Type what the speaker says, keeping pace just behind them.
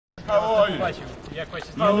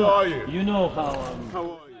How are you? You know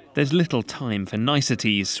how. There's little time for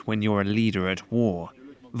niceties when you're a leader at war.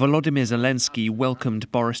 Volodymyr Zelensky welcomed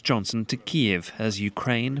Boris Johnson to Kyiv as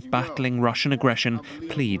Ukraine, battling Russian aggression,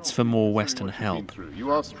 pleads for more Western help. You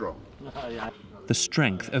are strong. The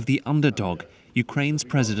strength of the underdog, Ukraine's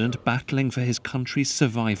president battling for his country's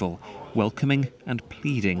survival, welcoming and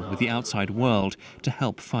pleading with the outside world to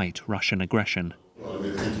help fight Russian aggression.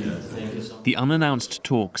 The unannounced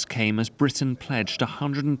talks came as Britain pledged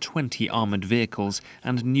 120 armoured vehicles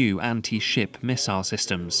and new anti-ship missile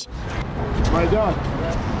systems.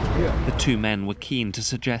 The two men were keen to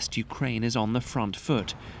suggest Ukraine is on the front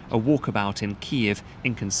foot, a walkabout in Kyiv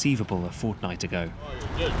inconceivable a fortnight ago.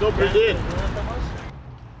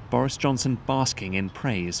 Boris Johnson basking in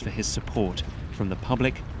praise for his support from the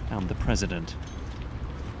public and the president.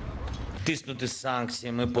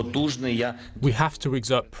 We have to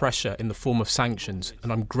exert pressure in the form of sanctions,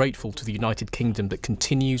 and I'm grateful to the United Kingdom that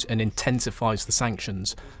continues and intensifies the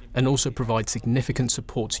sanctions, and also provides significant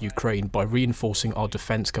support to Ukraine by reinforcing our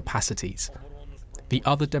defence capacities. The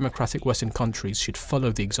other democratic Western countries should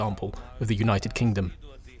follow the example of the United Kingdom.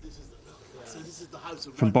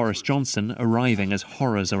 From Boris Johnson, arriving as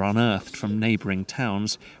horrors are unearthed from neighbouring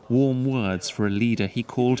towns, warm words for a leader he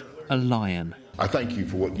called a lion. I thank you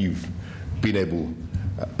for what you've been able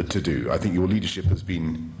to do. I think your leadership has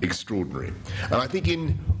been extraordinary. And I think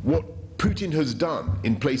in what Putin has done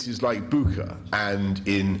in places like Bucha and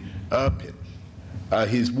in Irpin,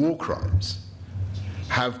 his war crimes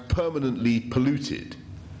have permanently polluted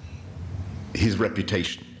his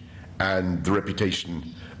reputation and the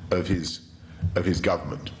reputation of his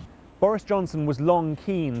government. Boris Johnson was long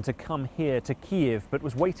keen to come here to Kyiv, but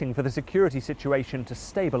was waiting for the security situation to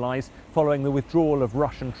stabilise following the withdrawal of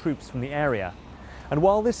Russian troops from the area. And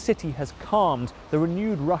while this city has calmed, the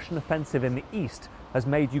renewed Russian offensive in the east has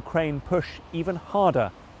made Ukraine push even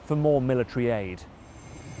harder for more military aid.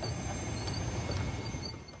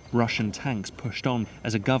 Russian tanks pushed on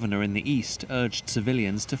as a governor in the east urged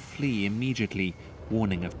civilians to flee immediately,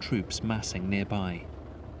 warning of troops massing nearby.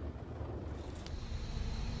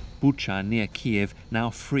 Bucha near Kyiv,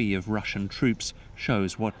 now free of Russian troops,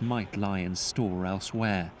 shows what might lie in store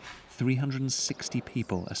elsewhere. 360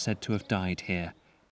 people are said to have died here.